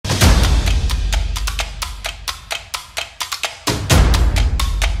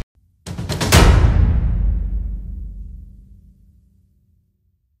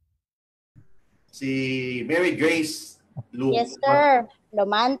Si Mary Grace Lu. Yes, sir.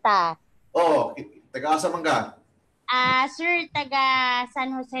 Lumanta. Oh, taga-asa man ka? Sir, taga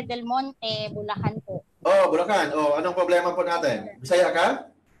San Jose del Monte, Bulacan po. Oh, Bulacan. Oh, anong problema po natin? Bisaya ka?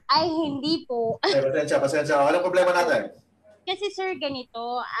 Ay, hindi po. Ay, pasensya. Anong problema natin? Kasi sir,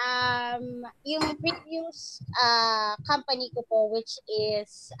 ganito, yung previous company ko po, which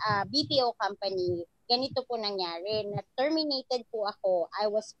is BPO company, ganito po nangyari. Na-terminated po ako. I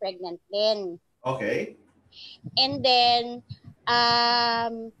was pregnant then. Okay. And then,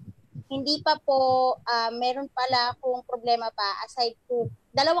 hindi pa po, meron pala akong problema pa aside to,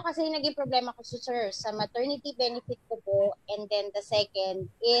 dalawa kasi yung naging problema ko sir, sa maternity benefit ko po, and then the second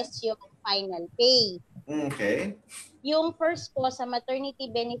is yung final pay. Okay. Yung first po sa maternity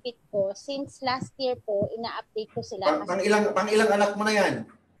benefit ko, since last year po, ina-update ko sila. Pang ilang anak mo na yan?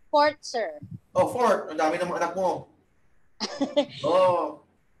 Fourth, sir. Oh, fourth. Ang dami ng mga anak mo. Oh.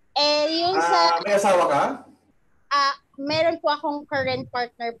 Yung sa... May asawa ka? Meron po akong current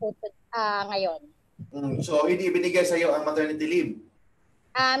partner po ngayon. So, hindi binigay sa'yo ang maternity leave?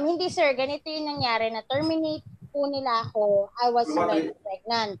 Hindi, sir. Ganito yung nangyari. Na-terminate po nila ako. I was already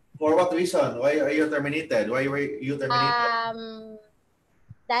pregnant. For what reason? Why are you terminated? Why were you terminated?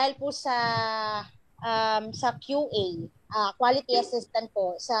 Dahil po sa QA, quality assistant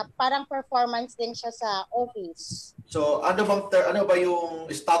po, sa parang performance din siya sa office. So, ano ba yung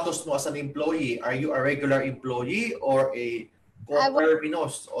status mo as an employee? Are you a regular employee or a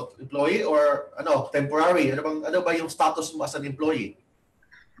terminus employee or temporary? Ano ba yung status mo as an employee?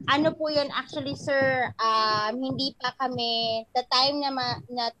 Ano po yun, actually sir, hindi pa kami, the time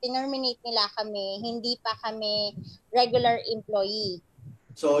na terminate nila kami, hindi pa kami regular employee.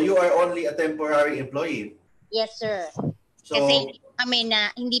 So you are only a temporary employee? Yes, sir. So, kasi kami na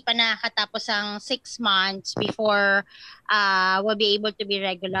hindi pa nakakatapos ang 6 months before we'll be able to be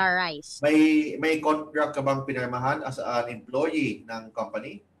regularized. May contract ka bang pinirmahan as an employee ng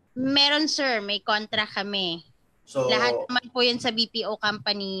company? Meron, sir. May contract kami. So, lahat naman po yun sa BPO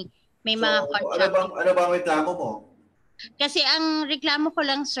company. May mga contract. Ano bang reklamo mo? Kasi ang reklamo ko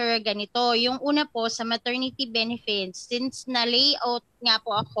lang, sir, ganito. Yung una po sa maternity benefits, since na-layout nga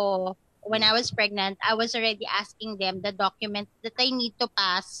po ako when I was pregnant, I was already asking them the documents that I need to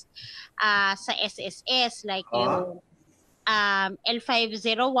pass sa SSS, like yung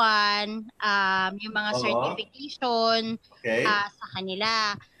L501, yung mga certification sa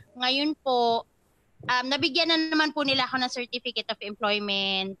kanila. Ngayon po, nabigyan na naman po nila ako ng certificate of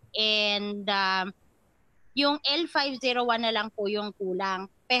employment, and yung L501 na lang po yung kulang.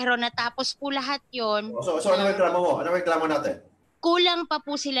 Pero natapos po lahat yun. So ano reklamo mo? Ano reklamo natin? Kulang pa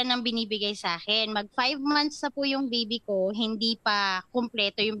po sila ng binibigay sa akin. Mag 5 months na po yung baby ko, hindi pa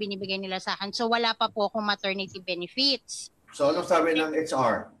kumpleto yung binibigay nila sa akin. So wala pa po akong maternity benefits. So anong sabi ng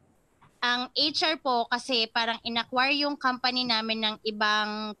HR? Ang HR po kasi parang inacquire yung company namin ng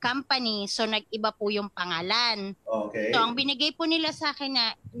ibang company, so nag-iba po yung pangalan. Okay. So ang binigay po nila sa akin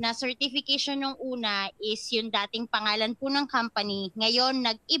na certification nung una is yung dating pangalan po ng company. Ngayon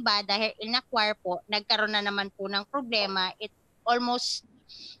nag-iba dahil inacquire po, nagkaroon na naman po ng problema. It almost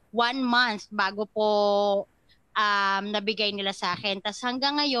 1 month bago po nabigay nila sa akin. Tapos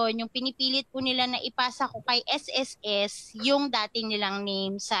hanggang ngayon, yung pinipilit po nila na ipasa ko kay SSS yung dating nilang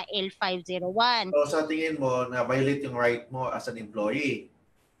name sa L501. So sa tingin mo, na-violate yung right mo as an employee?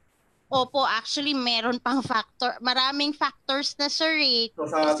 Opo, actually meron pang factor. Maraming factors na, sir. So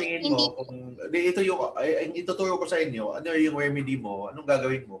sa tingin mo, kung ito yung ituturo ko sa inyo, ano yung remedy mo, anong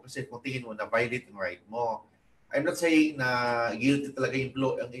gagawin mo? Kasi kung tingin mo na-violate yung right mo, I'm not saying na guilty talaga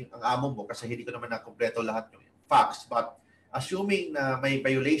ang amo mo kasi hindi ko naman na-kompleto lahat yung facts, but assuming na may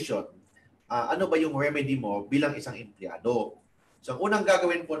violation, ano ba yung remedy mo bilang isang empleyado? So, ang unang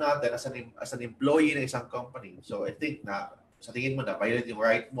gagawin po natin as an employee ng isang company, so I think na sa tingin mo na violate yung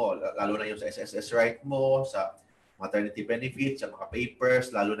right mo, lalo na yung sa SSS right mo, sa maternity benefits, sa mga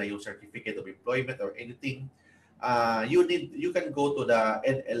papers, lalo na yung certificate of employment or anything, you can go to the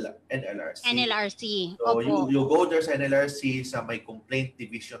NLRC. NLRC. So, you go there sa NLRC, sa may complaint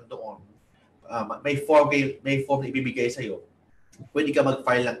division doon. May form na ibibigay sa iyo. Pwede ka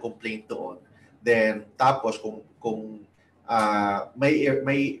mag-file ng complaint doon. Then tapos kung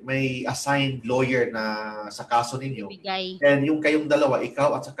may assigned lawyer na sa kaso ninyo, and yung kayong dalawa,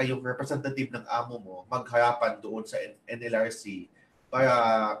 ikaw at saka yung representative ng amo mo, magharapan doon sa NLRC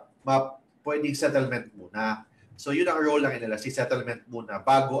para pwedeng settlement muna. So yun ang role ng NLRC, settlement muna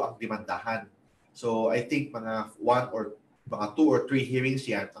bago ang demandahan. So I think mga 2 or 3 hearings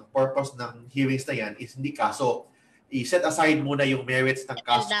yan. Ang purpose ng hearings na yan is hindi kaso. I-set aside muna yung merits ng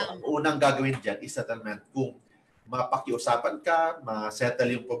kaso. Ang unang gagawin dyan is settlement. Kung mapakiusapan ka,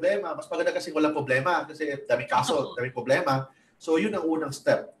 ma-settle yung problema. Mas maganda kasi walang problema kasi daming kaso, daming problema. So, yun ang unang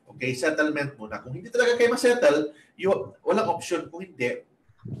step. Okay, settlement muna. Kung hindi talaga kayo ma-settle, walang option. Kung hindi,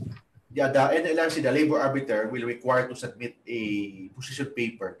 the NLRC, the labor arbiter, will require to submit a position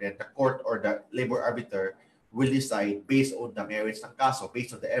paper. Then the court or the labor arbiter will decide based on the merits ng kaso,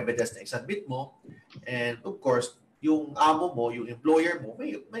 based on the evidence na isubmit mo. And of course, yung amo mo, yung employer mo,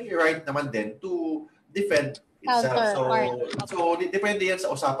 may right naman din to defend itself. So depende yan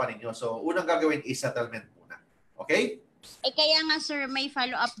sa usapan ninyo. So, unang gagawin is settlement muna. Okay? Kaya nga sir, may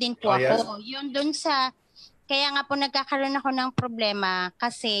follow-up din po ako. Yes. Yun dun sa, kaya nga po nagkakaroon ako ng problema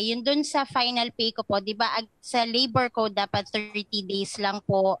kasi yun dun sa final pay ko po, di ba sa labor code dapat 30 days lang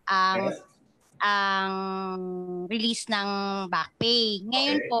po ang release ng back pay.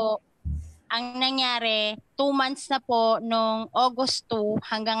 Ngayon po, ang nangyari, 2 months na po nung August 2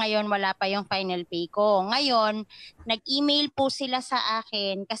 hanggang ngayon wala pa yung final pay ko. Ngayon, nag-email po sila sa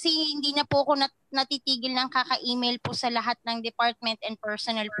akin kasi hindi na po ako natitigil ng kaka-email po sa lahat ng department and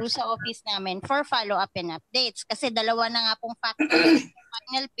personnel po sa office namin for follow-up and updates. Kasi dalawa na nga pong factor,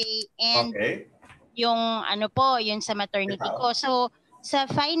 final pay and yung ano po, yun sa maternity ko. So, sa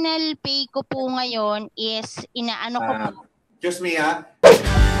final pay ko po ngayon is inaano ko po. Excuse me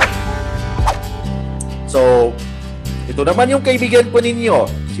So, ito naman yung kaibigan po ninyo,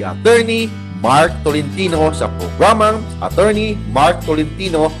 si Attorney Mark Tolentino sa programang Attorney Mark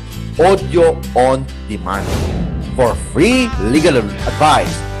Tolentino Audio on Demand. For free legal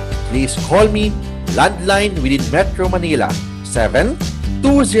advice, please call me landline within Metro Manila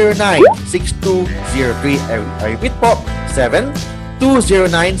 7-209-6203. I repeat po,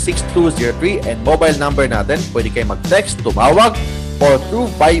 7-209-6203 and mobile number natin, pwede kayo mag-text, tumawag, or through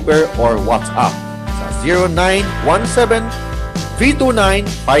Viber or WhatsApp sa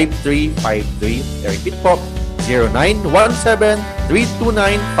 0917-329-5353. I repeat po,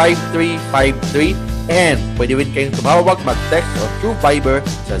 0917-329-5353 and pwede rin kayong tumawag, mag-text or through Viber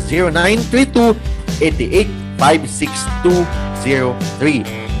sa 0932-88-56203.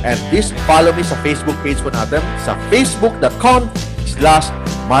 And please follow me sa Facebook page po natin sa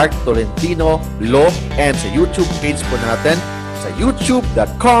facebook.com/Mark Tolentino Law and sa YouTube page po natin sa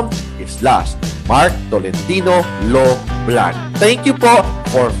youtube.com/Mark Tolentino Law Blog. Thank you po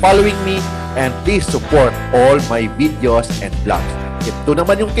for following me and please support all my videos and vlogs. Ito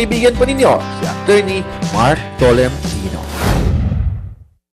naman yung kaibigan po ninyo, si Attorney Mark Tolentino.